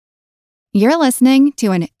You're listening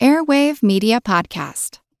to an Airwave Media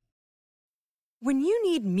Podcast. When you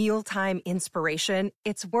need mealtime inspiration,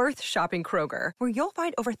 it's worth shopping Kroger, where you'll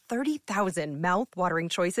find over 30,000 mouth-watering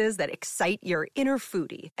choices that excite your inner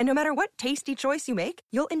foodie. And no matter what tasty choice you make,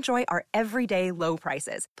 you'll enjoy our everyday low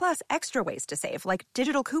prices, plus extra ways to save, like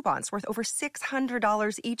digital coupons worth over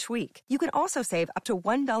 $600 each week. You can also save up to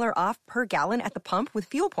 $1 off per gallon at the pump with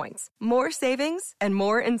fuel points. More savings and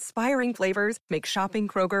more inspiring flavors make shopping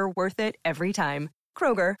Kroger worth it every time.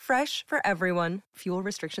 Kroger, fresh for everyone. Fuel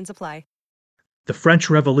restrictions apply. The French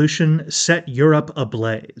Revolution set Europe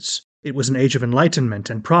ablaze. It was an age of enlightenment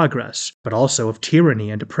and progress, but also of tyranny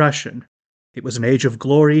and oppression. It was an age of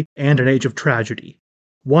glory and an age of tragedy.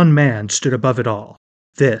 One man stood above it all.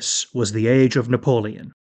 This was the Age of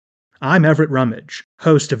Napoleon. I'm Everett Rummage,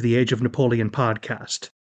 host of the Age of Napoleon podcast.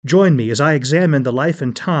 Join me as I examine the life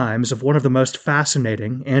and times of one of the most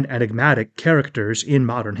fascinating and enigmatic characters in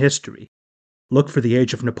modern history. Look for the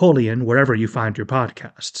Age of Napoleon wherever you find your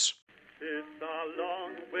podcasts.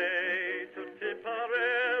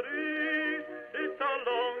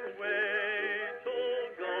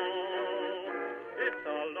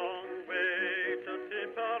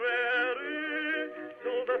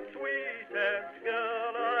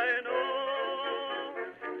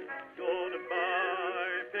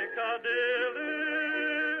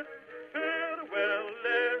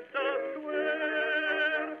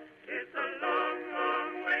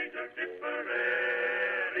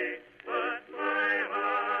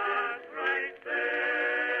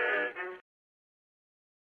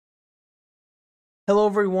 Hello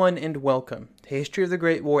everyone and welcome to History of the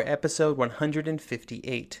Great War episode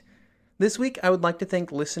 158. This week I would like to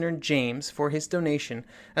thank listener James for his donation,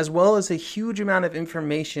 as well as a huge amount of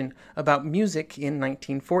information about music in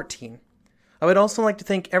 1914. I would also like to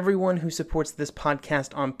thank everyone who supports this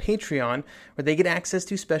podcast on Patreon, where they get access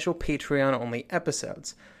to special Patreon-only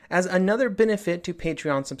episodes. As another benefit to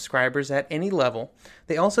Patreon subscribers at any level,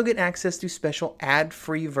 they also get access to special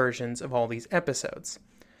ad-free versions of all these episodes.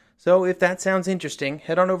 So if that sounds interesting,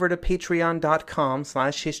 head on over to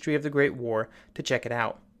patreon.com/History of the Great War to check it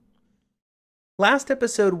out. Last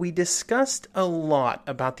episode, we discussed a lot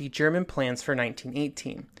about the German plans for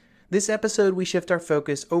 1918. This episode, we shift our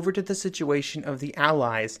focus over to the situation of the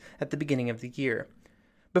Allies at the beginning of the year.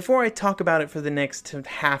 Before I talk about it for the next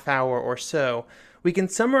half hour or so, we can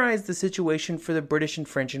summarize the situation for the British and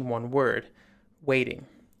French in one word: waiting.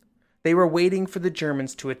 They were waiting for the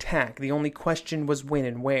Germans to attack. The only question was when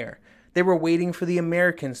and where. They were waiting for the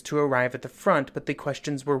Americans to arrive at the front, but the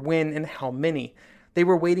questions were when and how many. They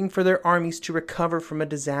were waiting for their armies to recover from a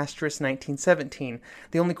disastrous 1917.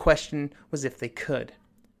 The only question was if they could.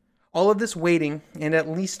 All of this waiting, and at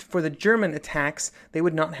least for the German attacks, they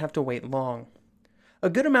would not have to wait long. A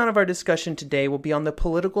good amount of our discussion today will be on the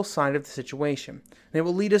political side of the situation, and it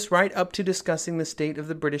will lead us right up to discussing the state of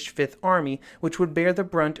the British Fifth Army, which would bear the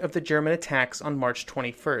brunt of the German attacks on March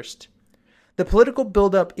 21st. The political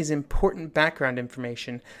buildup is important background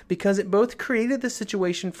information because it both created the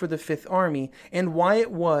situation for the Fifth Army and why it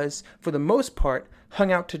was, for the most part,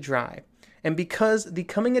 hung out to dry, and because the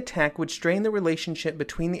coming attack would strain the relationship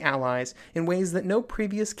between the Allies in ways that no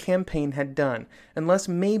previous campaign had done, unless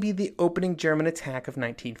maybe the opening German attack of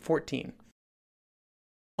 1914.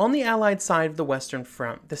 On the Allied side of the Western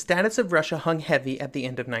Front, the status of Russia hung heavy at the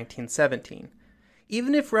end of 1917.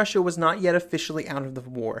 Even if Russia was not yet officially out of the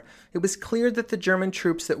war, it was clear that the German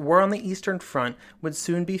troops that were on the Eastern Front would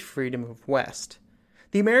soon be free to move west.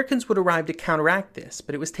 The Americans would arrive to counteract this,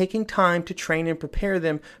 but it was taking time to train and prepare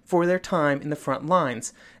them for their time in the front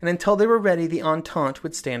lines, and until they were ready, the Entente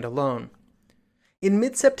would stand alone. In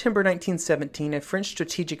mid-September 1917, a French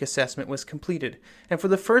strategic assessment was completed, and for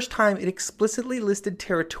the first time it explicitly listed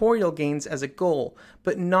territorial gains as a goal,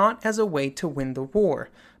 but not as a way to win the war,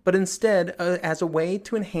 but instead as a way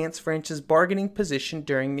to enhance France's bargaining position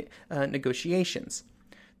during negotiations.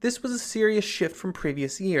 This was a serious shift from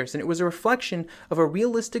previous years, and it was a reflection of a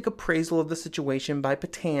realistic appraisal of the situation by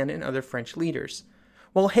Pétain and other French leaders.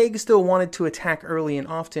 While Haig still wanted to attack early and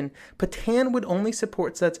often, Pétain would only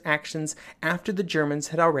support such actions after the Germans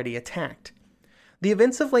had already attacked. The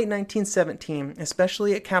events of late 1917,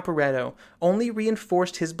 especially at Caporetto, only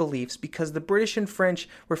reinforced his beliefs because the British and French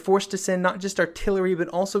were forced to send not just artillery but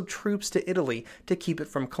also troops to Italy to keep it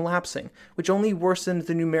from collapsing, which only worsened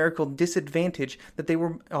the numerical disadvantage that they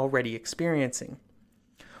were already experiencing.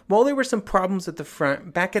 While there were some problems at the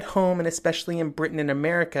front, back at home and especially in Britain and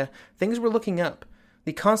America, things were looking up.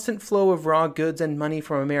 The constant flow of raw goods and money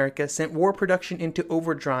from America sent war production into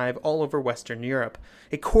overdrive all over Western Europe.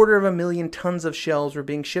 250,000 tons of shells were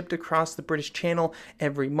being shipped across the British Channel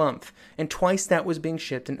every month, and twice that was being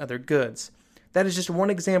shipped in other goods. That is just one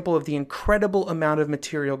example of the incredible amount of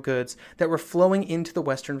material goods that were flowing into the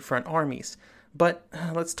Western Front armies. But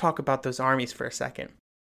let's talk about those armies for a second.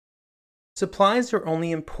 Supplies are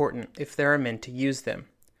only important if there are men to use them.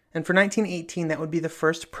 And for 1918, that would be the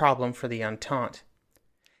first problem for the Entente.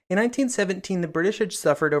 In 1917, the British had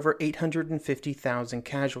suffered over 850,000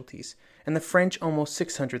 casualties, and the French almost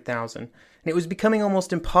 600,000, and it was becoming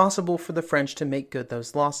almost impossible for the French to make good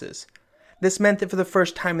those losses. This meant that for the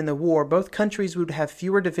first time in the war, both countries would have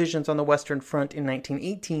fewer divisions on the Western Front in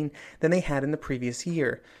 1918 than they had in the previous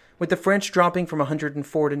year, with the French dropping from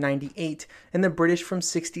 104 to 98 and the British from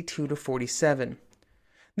 62 to 47.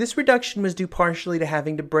 This reduction was due partially to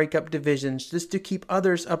having to break up divisions just to keep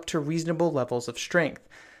others up to reasonable levels of strength.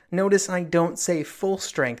 Notice I don't say full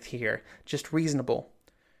strength here, just reasonable.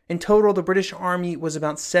 In total, the British Army was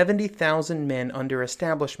about 70,000 men under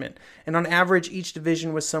establishment, and on average each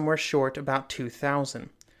division was somewhere short about 2,000.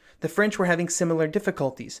 The French were having similar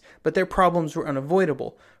difficulties, but their problems were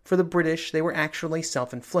unavoidable. For the British, they were actually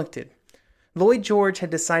self-inflicted. Lloyd George had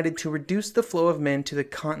decided to reduce the flow of men to the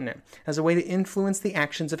continent as a way to influence the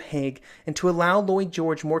actions of Haig and to allow Lloyd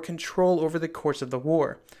George more control over the course of the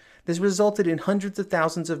war. This resulted in hundreds of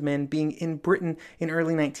thousands of men being in Britain in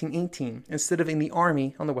early 1918, instead of in the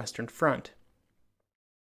army on the Western Front.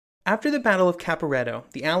 After the Battle of Caporetto,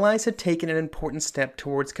 the Allies had taken an important step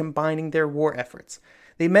towards combining their war efforts.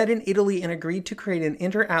 They met in Italy and agreed to create an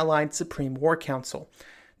inter-Allied Supreme War Council.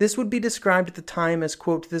 This would be described at the time as,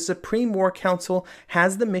 quote, "The Supreme War Council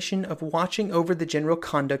has the mission of watching over the general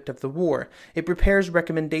conduct of the war. It prepares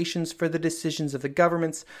recommendations for the decisions of the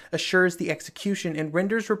governments, assures the execution, and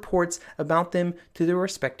renders reports about them to their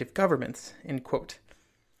respective governments," end quote.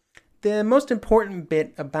 The most important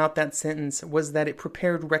bit about that sentence was that it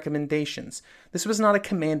prepared recommendations. This was not a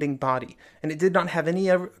commanding body, and it did not have any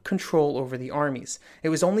control over the armies. It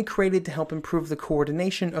was only created to help improve the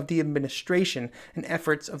coordination of the administration and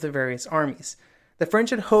efforts of the various armies. The French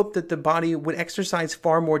had hoped that the body would exercise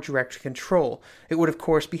far more direct control. It would, of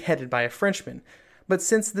course, be headed by a Frenchman. But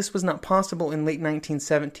since this was not possible in late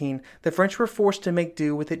 1917, the French were forced to make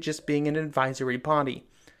do with it just being an advisory body.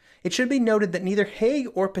 It should be noted that neither Haig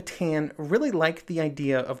or Pétain really liked the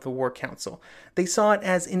idea of the War Council. They saw it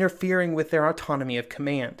as interfering with their autonomy of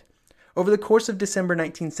command. Over the course of December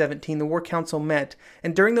 1917, the War Council met,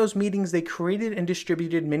 and during those meetings they created and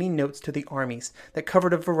distributed many notes to the armies that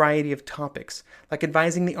covered a variety of topics, like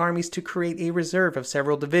advising the armies to create a reserve of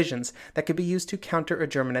several divisions that could be used to counter a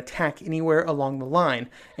German attack anywhere along the line,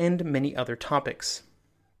 and many other topics.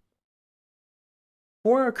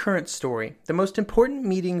 For our current story, the most important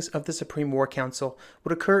meetings of the Supreme War Council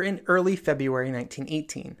would occur in early February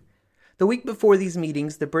 1918. The week before these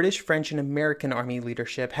meetings, the British, French, and American Army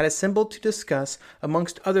leadership had assembled to discuss,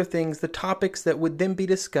 amongst other things, the topics that would then be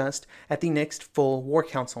discussed at the next full War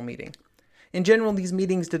Council meeting. In general, these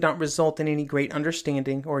meetings did not result in any great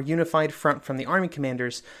understanding or unified front from the army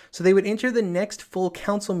commanders, so they would enter the next full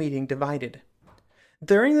council meeting divided.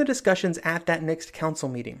 During the discussions at that next council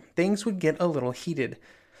meeting, things would get a little heated.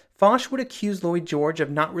 Foch would accuse Lloyd George of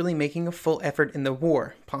not really making a full effort in the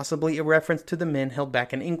war, possibly a reference to the men held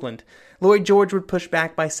back in England. Lloyd George would push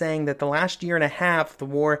back by saying that the last year and a half of the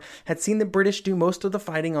war had seen the British do most of the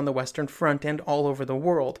fighting on the Western Front and all over the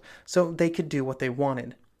world, so they could do what they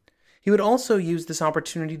wanted. He would also use this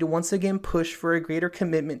opportunity to once again push for a greater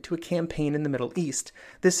commitment to a campaign in the Middle East.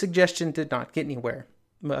 This suggestion did not get anywhere,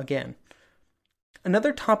 again.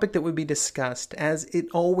 Another topic that would be discussed, as it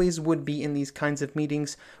always would be in these kinds of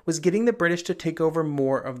meetings, was getting the British to take over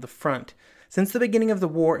more of the front. Since the beginning of the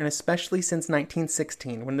war, and especially since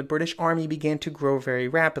 1916, when the British Army began to grow very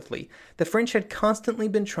rapidly, the French had constantly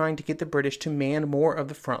been trying to get the British to man more of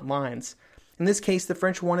the front lines. In this case, the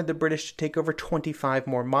French wanted the British to take over 25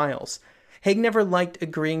 more miles. Haig never liked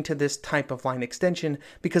agreeing to this type of line extension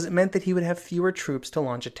because it meant that he would have fewer troops to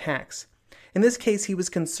launch attacks. In this case, he was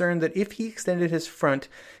concerned that if he extended his front,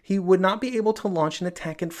 he would not be able to launch an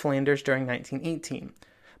attack in Flanders during 1918.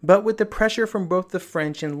 But with the pressure from both the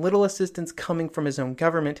French and little assistance coming from his own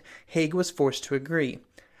government, Haig was forced to agree.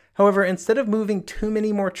 However, instead of moving too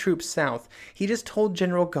many more troops south, he just told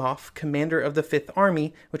General Gough, commander of the Fifth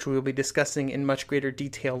Army, which we will be discussing in much greater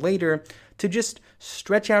detail later, to just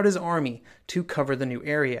stretch out his army to cover the new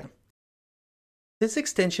area. This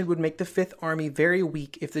extension would make the Fifth Army very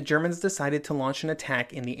weak if the Germans decided to launch an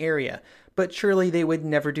attack in the area, but surely they would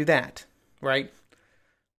never do that, right?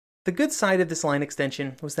 The good side of this line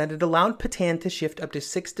extension was that it allowed Petain to shift up to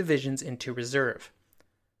 6 divisions into reserve.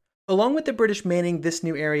 Along with the British manning this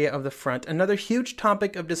new area of the front, another huge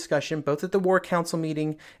topic of discussion both at the War Council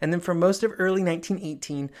meeting and then for most of early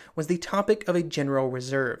 1918 was the topic of a general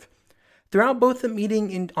reserve. Throughout both the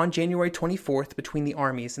meeting on January 24th between the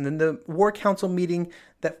armies and then the War Council meeting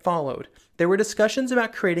that followed, there were discussions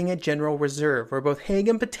about creating a general reserve where both Haig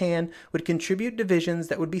and Petain would contribute divisions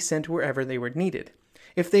that would be sent wherever they were needed.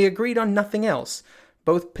 If they agreed on nothing else,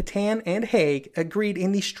 both Petain and Haig agreed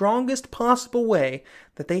in the strongest possible way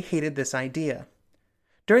that they hated this idea.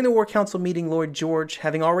 During the War Council meeting, Lloyd George,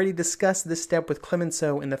 having already discussed this step with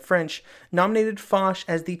Clemenceau and the French, nominated Foch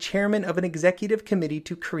as the chairman of an executive committee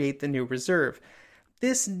to create the new reserve.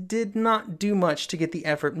 This did not do much to get the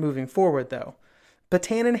effort moving forward, though.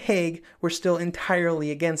 Petain and Haig were still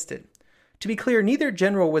entirely against it. To be clear, neither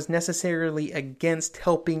general was necessarily against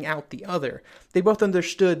helping out the other. They both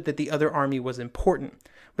understood that the other army was important,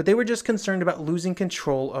 but they were just concerned about losing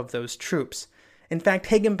control of those troops. In fact,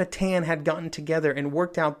 Haig and Petain had gotten together and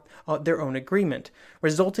worked out their own agreement,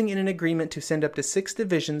 resulting in an agreement to send up to 6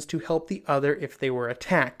 divisions to help the other if they were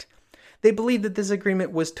attacked. They believed that this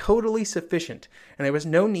agreement was totally sufficient, and there was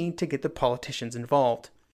no need to get the politicians involved.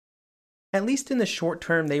 At least in the short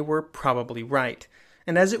term, they were probably right.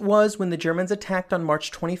 And as it was when the Germans attacked on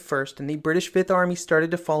March 21st and the British Fifth Army started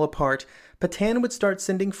to fall apart, Petain would start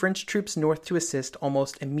sending French troops north to assist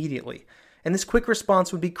almost immediately. And this quick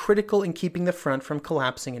response would be critical in keeping the front from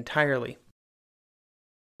collapsing entirely.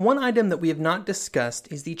 One item that we have not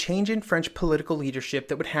discussed is the change in French political leadership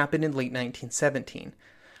that would happen in late 1917.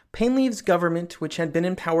 Painlevé's government, which had been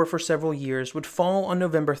in power for several years, would fall on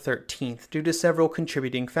November 13th due to several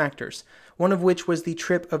contributing factors, one of which was the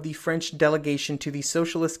trip of the French delegation to the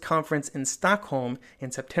Socialist Conference in Stockholm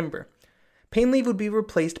in September. Painlevé would be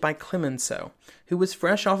replaced by Clemenceau, who was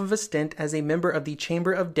fresh off of a stint as a member of the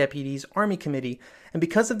Chamber of Deputies Army Committee, and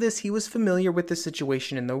because of this he was familiar with the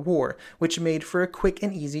situation in the war, which made for a quick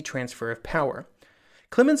and easy transfer of power.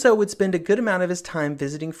 Clemenceau would spend a good amount of his time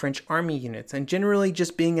visiting French army units and generally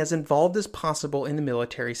just being as involved as possible in the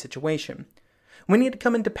military situation. When he had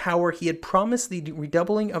come into power, he had promised the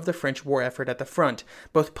redoubling of the French war effort at the front,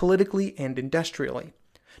 both politically and industrially.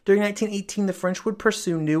 During 1918, the French would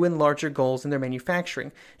pursue new and larger goals in their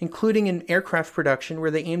manufacturing, including in aircraft production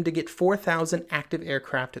where they aimed to get 4,000 active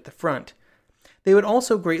aircraft at the front. They would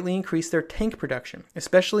also greatly increase their tank production,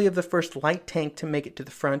 especially of the first light tank to make it to the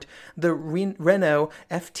front, the Renault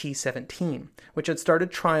FT-17, which had started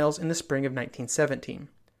trials in the spring of 1917.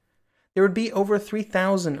 There would be over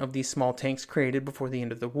 3,000 of these small tanks created before the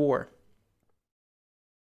end of the war.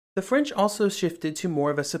 The French also shifted to more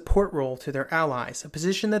of a support role to their allies, a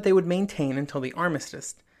position that they would maintain until the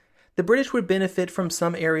armistice. The British would benefit from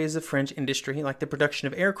some areas of French industry, like the production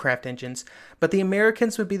of aircraft engines, but the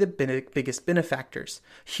Americans would be the biggest benefactors.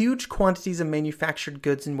 Huge quantities of manufactured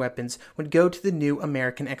goods and weapons would go to the new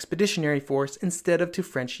American Expeditionary Force instead of to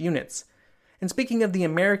French units. And speaking of the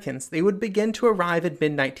Americans, they would begin to arrive at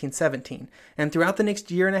mid-1917, and throughout the next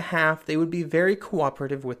year and a half, they would be very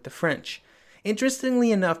cooperative with the French.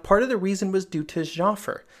 Interestingly enough, part of the reason was due to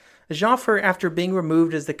Joffre. Joffre, after being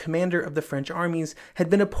removed as the commander of the French armies, had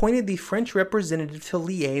been appointed the French representative to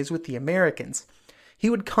liaise with the Americans. He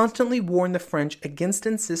would constantly warn the French against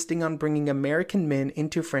insisting on bringing American men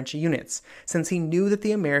into French units, since he knew that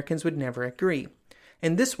the Americans would never agree.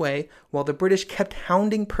 In this way, while the British kept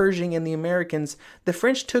hounding Pershing and the Americans, the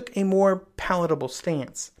French took a more palatable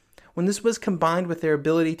stance. When this was combined with their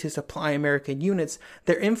ability to supply American units,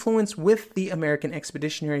 their influence with the American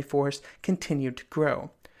Expeditionary Force continued to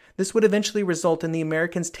grow. This would eventually result in the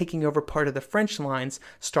Americans taking over part of the French lines,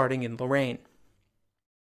 starting in Lorraine.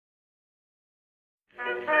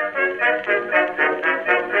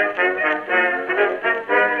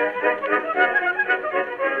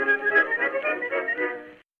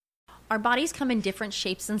 Our bodies come in different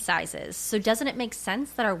shapes and sizes, so doesn't it make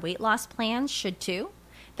sense that our weight loss plans should too?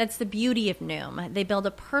 That's the beauty of Noom. They build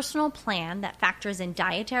a personal plan that factors in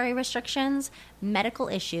dietary restrictions, medical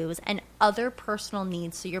issues, and other personal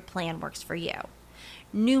needs so your plan works for you.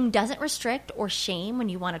 Noom doesn't restrict or shame when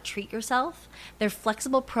you want to treat yourself. Their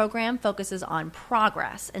flexible program focuses on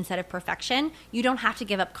progress instead of perfection. You don't have to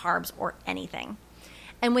give up carbs or anything.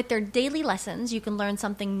 And with their daily lessons, you can learn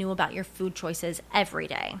something new about your food choices every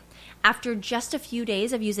day. After just a few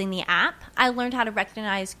days of using the app, I learned how to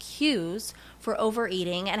recognize cues for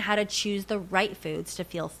overeating and how to choose the right foods to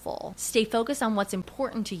feel full. Stay focused on what's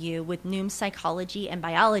important to you with Noom's psychology and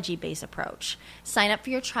biology-based approach. Sign up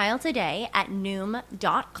for your trial today at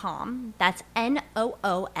Noom.com. That's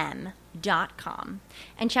Noom.com. noom.com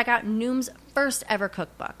and check out Noom's first ever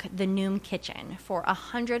cookbook, The Noom Kitchen, for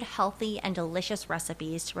 100 healthy and delicious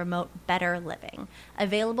recipes to promote better living.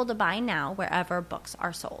 Available to buy now wherever books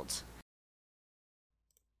are sold.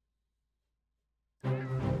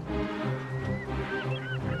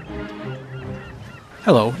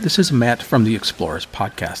 Hello, this is Matt from the Explorers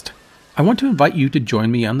Podcast. I want to invite you to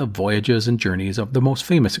join me on the voyages and journeys of the most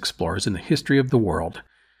famous explorers in the history of the world.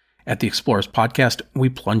 At the Explorers Podcast, we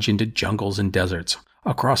plunge into jungles and deserts,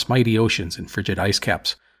 across mighty oceans and frigid ice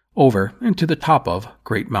caps, over and to the top of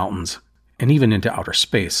great mountains, and even into outer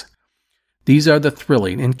space. These are the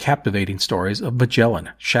thrilling and captivating stories of Magellan,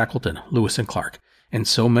 Shackleton, Lewis and Clark, and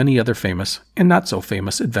so many other famous and not so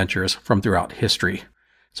famous adventurers from throughout history.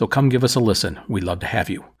 So come give us a listen. We'd love to have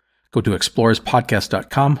you. Go to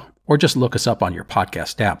explorerspodcast.com or just look us up on your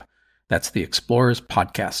podcast app. That's the Explorers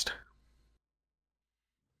Podcast.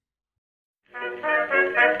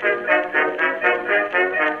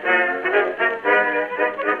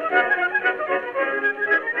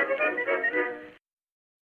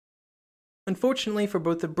 Unfortunately for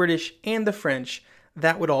both the British and the French,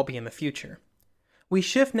 that would all be in the future. We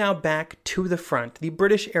shift now back to the front, the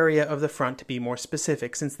British area of the front to be more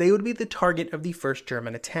specific, since they would be the target of the first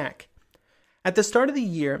German attack. At the start of the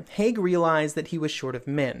year, Haig realized that he was short of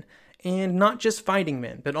men, and not just fighting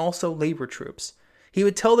men, but also labor troops. He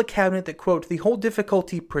would tell the cabinet that, quote, the whole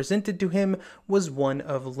difficulty presented to him was one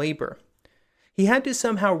of labor. He had to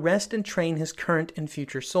somehow rest and train his current and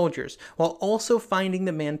future soldiers, while also finding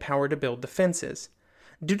the manpower to build defenses.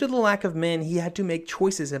 Due to the lack of men, he had to make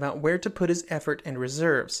choices about where to put his effort and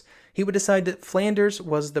reserves. He would decide that Flanders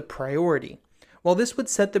was the priority. While this would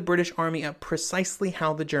set the British Army up precisely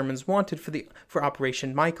how the Germans wanted for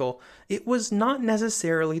Operation Michael, it was not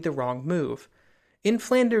necessarily the wrong move. In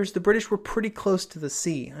Flanders, the British were pretty close to the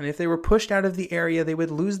sea, and if they were pushed out of the area, they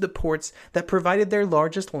would lose the ports that provided their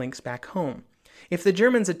largest links back home. If the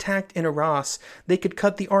Germans attacked in Arras, they could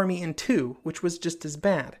cut the army in two, which was just as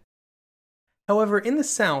bad. However, in the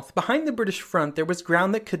south, behind the British front, there was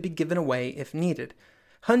ground that could be given away if needed.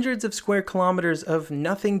 Hundreds of square kilometers of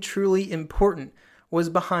nothing truly important was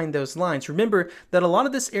behind those lines. Remember that a lot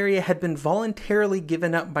of this area had been voluntarily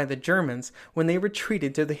given up by the Germans when they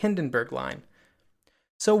retreated to the Hindenburg Line.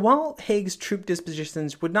 So while Haig's troop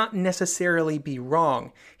dispositions would not necessarily be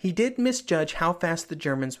wrong, he did misjudge how fast the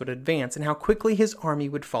Germans would advance and how quickly his army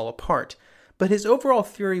would fall apart. But his overall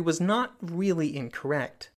theory was not really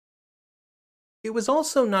incorrect. It was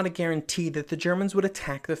also not a guarantee that the Germans would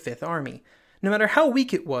attack the Fifth Army. No matter how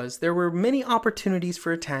weak it was, there were many opportunities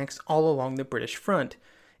for attacks all along the British front.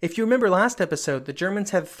 If you remember last episode, the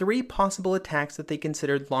Germans had 3 possible attacks that they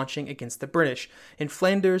considered launching against the British, in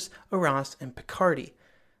Flanders, Arras, and Picardy.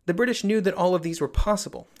 The British knew that all of these were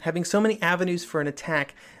possible. Having so many avenues for an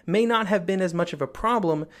attack may not have been as much of a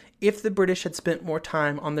problem if the British had spent more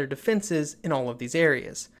time on their defenses in all of these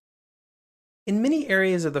areas. In many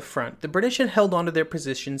areas of the front, the British had held onto their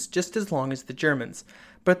positions just as long as the Germans,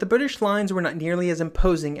 but the British lines were not nearly as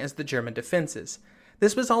imposing as the German defenses.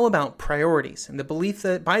 This was all about priorities, and the belief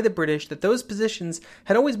that by the British that those positions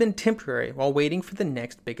had always been temporary while waiting for the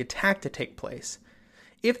next big attack to take place.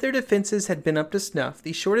 If their defenses had been up to snuff,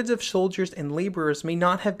 the shortage of soldiers and laborers may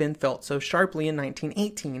not have been felt so sharply in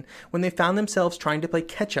 1918 when they found themselves trying to play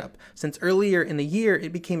catch-up, since earlier in the year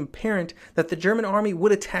it became apparent that the German army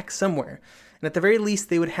would attack somewhere, and at the very least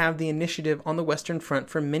they would have the initiative on the Western Front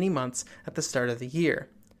for many months at the start of the year.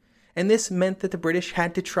 And this meant that the British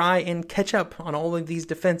had to try and catch up on all of these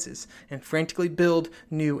defenses and frantically build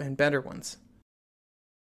new and better ones.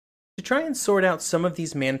 To try and sort out some of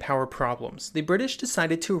these manpower problems, the British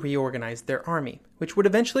decided to reorganize their army, which would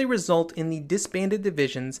eventually result in the disbanded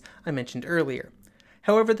divisions I mentioned earlier.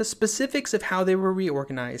 However, the specifics of how they were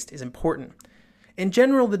reorganized is important. In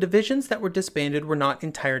general, the divisions that were disbanded were not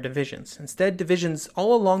entire divisions. Instead, divisions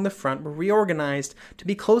all along the front were reorganized to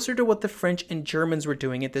be closer to what the French and Germans were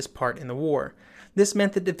doing at this part in the war. This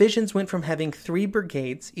meant that divisions went from having 3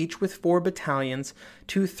 brigades, each with 4 battalions,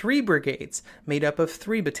 to 3 brigades, made up of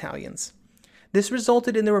 3 battalions. This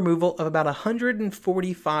resulted in the removal of about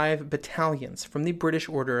 145 battalions from the British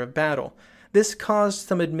order of battle. This caused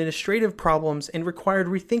some administrative problems and required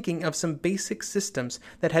rethinking of some basic systems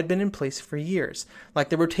that had been in place for years, like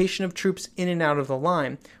the rotation of troops in and out of the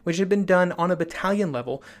line, which had been done on a battalion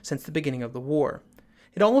level since the beginning of the war.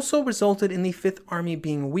 It also resulted in the Fifth Army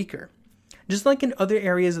being weaker. Just like in other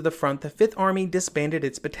areas of the front, the Fifth Army disbanded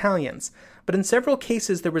its battalions, but in several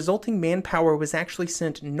cases the resulting manpower was actually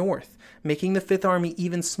sent north, making the Fifth Army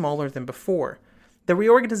even smaller than before. The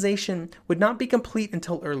reorganization would not be complete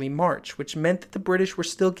until early March, which meant that the British were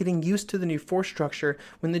still getting used to the new force structure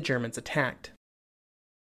when the Germans attacked.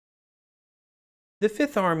 The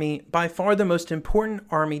Fifth Army, by far the most important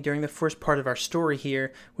army during the first part of our story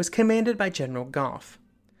here, was commanded by General Gough.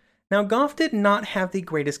 Now, Gough did not have the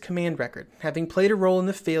greatest command record, having played a role in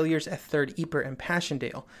the failures at 3rd Ypres and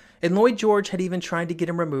Passchendaele, and Lloyd George had even tried to get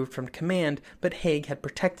him removed from command, but Haig had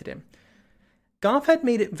protected him. Gough had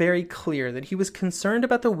made it very clear that he was concerned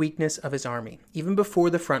about the weakness of his army, even before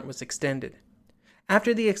the front was extended.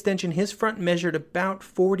 After the extension, his front measured about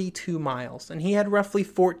 42 miles, and he had roughly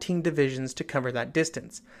 14 divisions to cover that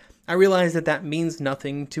distance. I realize that that means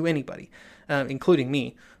nothing to anybody, including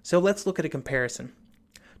me, so let's look at a comparison.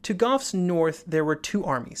 To Gough's north, there were 2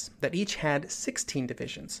 armies that each had 16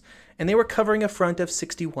 divisions, and they were covering a front of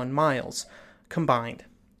 61 miles combined.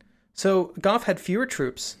 So Gough had fewer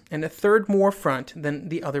troops and a third more front than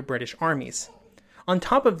the other British armies. On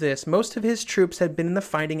top of this, most of his troops had been in the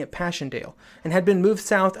fighting at Passchendaele and had been moved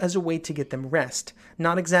south as a way to get them rest,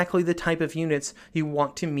 not exactly the type of units you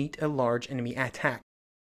want to meet a large enemy attack.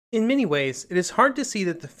 In many ways, it is hard to see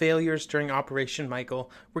that the failures during Operation Michael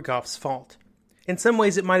were Gough's fault. In some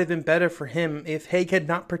ways, it might have been better for him if Haig had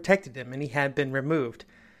not protected him and he had been removed.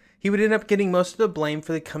 He would end up getting most of the blame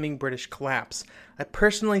for the coming British collapse. I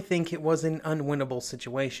personally think it was an unwinnable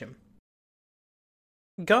situation.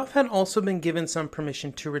 Gough had also been given some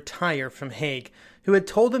permission to retire from Haig, who had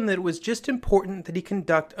told him that it was just important that he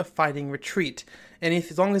conduct a fighting retreat, and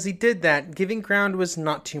as long as he did that, giving ground was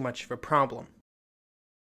not too much of a problem.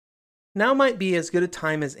 Now might be as good a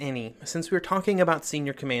time as any, since we're talking about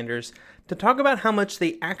senior commanders, to talk about how much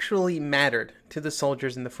they actually mattered to the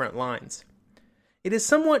soldiers in the front lines. It is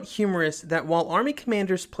somewhat humorous that while army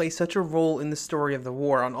commanders play such a role in the story of the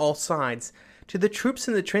war on all sides, to the troops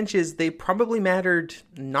in the trenches they probably mattered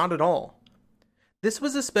not at all. This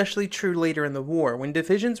was especially true later in the war, when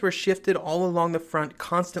divisions were shifted all along the front,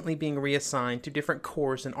 constantly being reassigned to different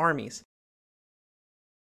corps and armies.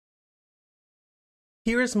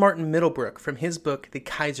 Here is Martin Middlebrook from his book, The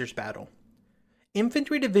Kaiser's Battle.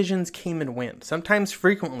 Infantry divisions came and went, sometimes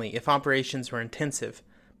frequently if operations were intensive.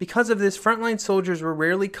 Because of this, frontline soldiers were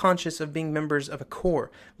rarely conscious of being members of a corps,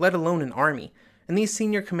 let alone an army, and these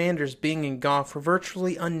senior commanders, Byng and Gough, were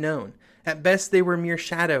virtually unknown. At best, they were mere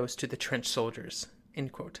shadows to the trench soldiers."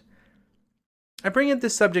 End quote. I bring up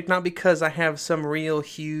this subject not because I have some real,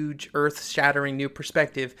 huge, earth-shattering new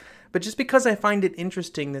perspective, but just because I find it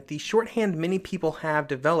interesting that the shorthand many people have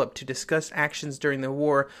developed to discuss actions during the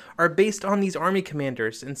war are based on these army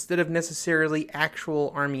commanders instead of necessarily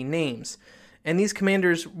actual army names, and these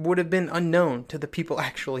commanders would have been unknown to the people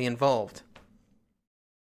actually involved.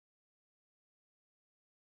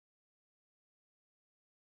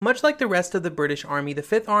 Much like the rest of the British Army, the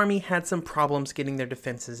Fifth Army had some problems getting their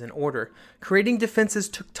defenses in order. Creating defenses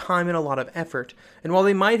took time and a lot of effort, and while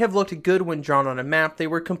they might have looked good when drawn on a map, they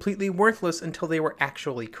were completely worthless until they were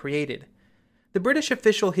actually created. The British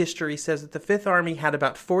official history says that the Fifth Army had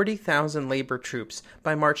about 40,000 labor troops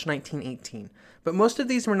by March 1918, but most of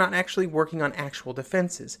these were not actually working on actual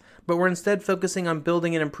defenses, but were instead focusing on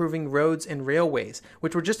building and improving roads and railways,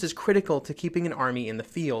 which were just as critical to keeping an army in the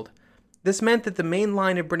field. This meant that the main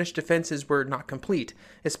line of British defenses were not complete,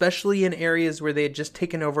 especially in areas where they had just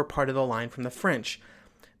taken over part of the line from the French.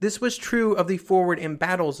 This was true of the forward and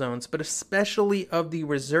battle zones, but especially of the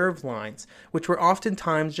reserve lines, which were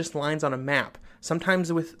oftentimes just lines on a map,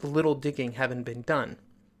 sometimes with little digging having been done.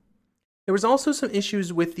 There was also some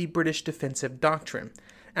issues with the British defensive doctrine.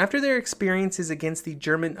 After their experiences against the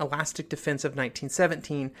German elastic defense of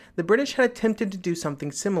 1917, the British had attempted to do something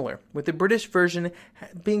similar, with the British version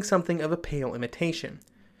being something of a pale imitation.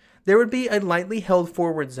 There would be a lightly held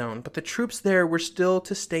forward zone, but the troops there were still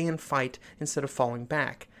to stay and fight instead of falling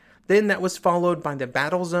back. Then that was followed by the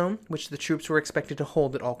battle zone, which the troops were expected to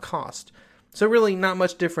hold at all cost. So really not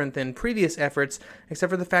much different than previous efforts,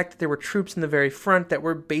 except for the fact that there were troops in the very front that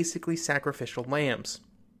were basically sacrificial lambs.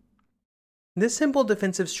 This simple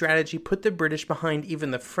defensive strategy put the British behind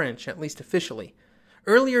even the French, at least officially.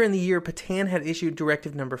 Earlier in the year, Pétain had issued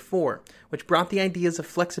Directive No. 4, which brought the ideas of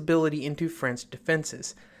flexibility into French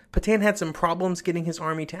defenses. Pétain had some problems getting his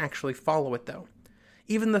army to actually follow it, though.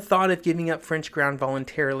 Even the thought of giving up French ground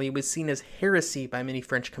voluntarily was seen as heresy by many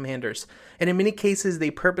French commanders, and in many cases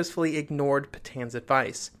they purposefully ignored Pétain's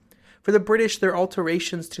advice. For the British, their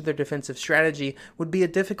alterations to their defensive strategy would be a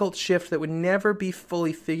difficult shift that would never be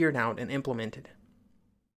fully figured out and implemented.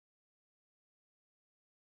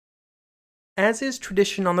 As is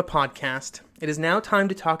tradition on the podcast, it is now time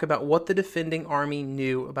to talk about what the defending army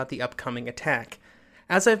knew about the upcoming attack.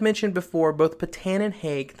 As I've mentioned before, both Petain and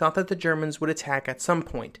Haig thought that the Germans would attack at some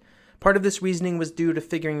point. Part of this reasoning was due to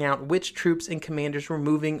figuring out which troops and commanders were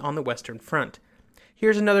moving on the Western Front.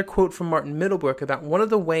 Here's another quote from Martin Middlebrook about one of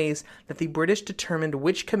the ways that the British determined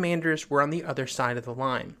which commanders were on the other side of the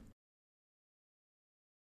line.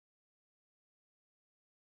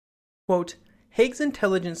 Quote, Haig's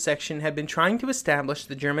intelligence section had been trying to establish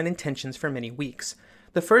the German intentions for many weeks.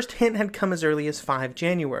 The first hint had come as early as 5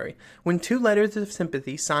 January, when 2 letters of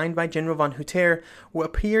sympathy signed by General von Hutter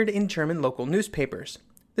appeared in German local newspapers.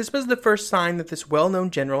 This was the first sign that this well-known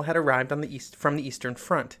general had arrived from the Eastern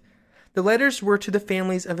Front. The letters were to the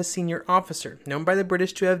families of a senior officer, known by the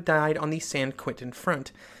British to have died on the San Quentin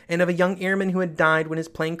front, and of a young airman who had died when his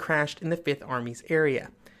plane crashed in the Fifth Army's area.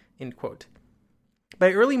 End quote.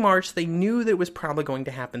 By early March, they knew that it was probably going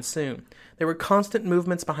to happen soon. There were constant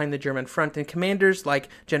movements behind the German front, and commanders like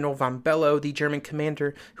General von Below, the German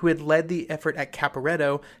commander who had led the effort at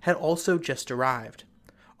Caporetto, had also just arrived.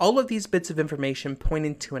 All of these bits of information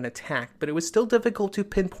pointed to an attack, but it was still difficult to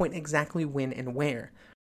pinpoint exactly when and where.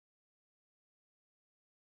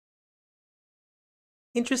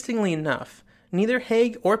 Interestingly enough, neither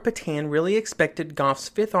Haig or Petain really expected Gough's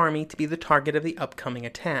Fifth Army to be the target of the upcoming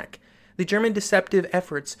attack. The German deceptive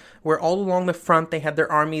efforts, where all along the front they had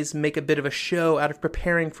their armies make a bit of a show out of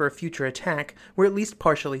preparing for a future attack, were at least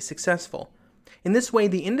partially successful. In this way,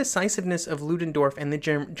 the indecisiveness of Ludendorff and the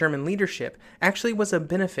German leadership actually was a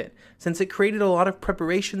benefit, since it created a lot of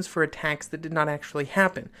preparations for attacks that did not actually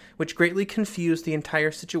happen, which greatly confused the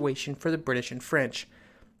entire situation for the British and French.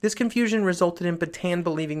 This confusion resulted in Petain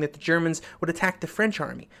believing that the Germans would attack the French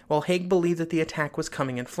army, while Haig believed that the attack was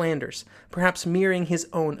coming in Flanders, perhaps mirroring his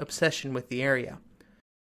own obsession with the area.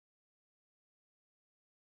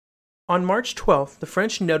 On March 12th, the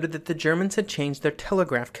French noted that the Germans had changed their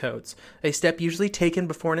telegraph codes, a step usually taken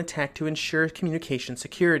before an attack to ensure communication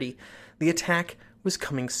security. The attack was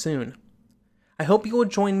coming soon. I hope you will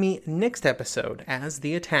join me next episode as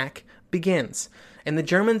the attack begins, and the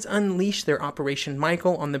Germans unleash their Operation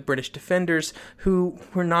Michael on the British defenders, who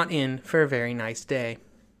were not in for a very nice day.